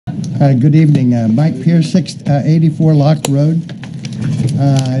Good evening. Mike Pierce, 684 Lock Road.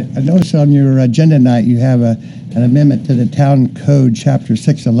 I noticed on your agenda tonight you have an amendment to the Town Code, Chapter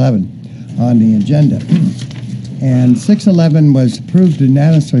 611, on the agenda. And 611 was approved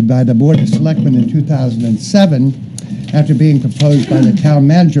unanimously by the Board of Selectmen in 2007 after being proposed by the Town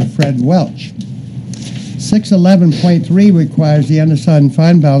Manager, Fred Welch. 611.3 requires the unassigned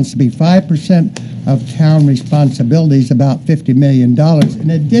fund balance to be 5% of town responsibilities, about $50 million, in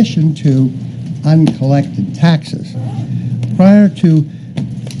addition to uncollected taxes. Prior to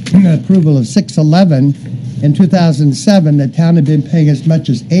the approval of 611 in 2007, the town had been paying as much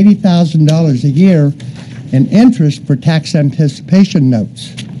as $80,000 a year in interest for tax anticipation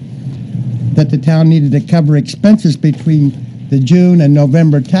notes that the town needed to cover expenses between the June and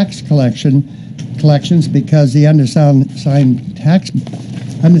November tax collections because the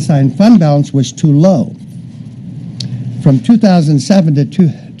unassigned fund balance was too low. From 2007 to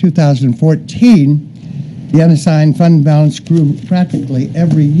 2014, the unassigned fund balance grew practically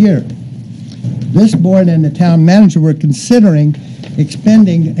every year. This board and the town manager were considering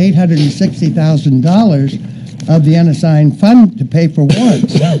expending $860,000 of the unassigned fund to pay for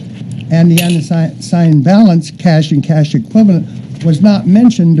warrants, and the unassigned balance, cash and cash equivalent, was not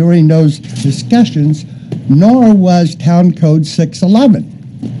mentioned during those discussions, nor was Town Code 611.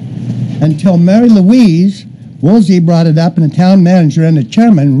 Until Mary Louise Woolsey brought it up, and the town manager and the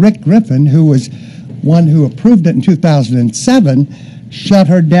chairman, Rick Griffin, who was one who approved it in 2007, shut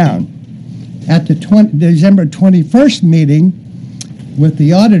her down. At the December 21st meeting with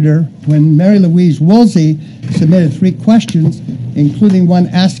the auditor, when Mary Louise Woolsey submitted 3 questions, including one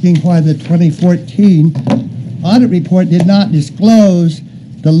asking why the 2014 audit report did not disclose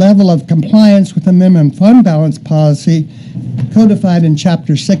the level of compliance with the minimum fund balance policy codified in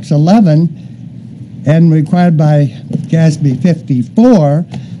Chapter 611 and required by GASB 54,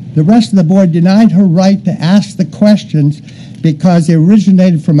 the rest of the board denied her right to ask the questions because they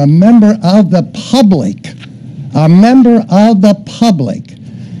originated from a member of the public. A member of the public.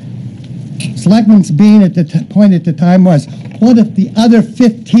 Selectman's being at the point at the time was, what if the other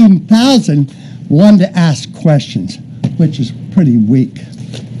 15,000 wanted to ask questions, which is pretty weak.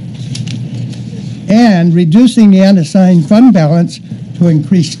 And reducing the unassigned fund balance to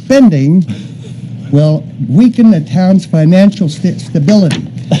increase spending will weaken the town's financial stability.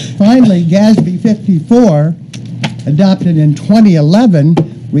 Finally, GASB 54, adopted in 2011,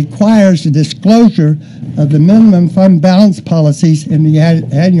 requires the disclosure of the minimum fund balance policies in the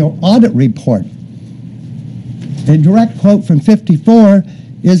annual audit report. A direct quote from 54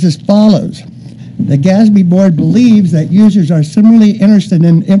 is as follows. The GASB board believes that users are similarly interested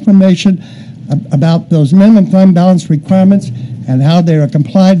in information about those minimum fund balance requirements and how they are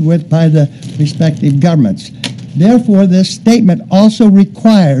complied with by the respective governments. Therefore, this statement also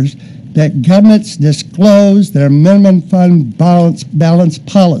requires that governments disclose their minimum fund balance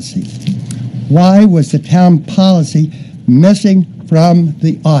policy. Why was the town policy missing from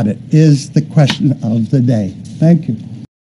the audit is the question of the day. Thank you.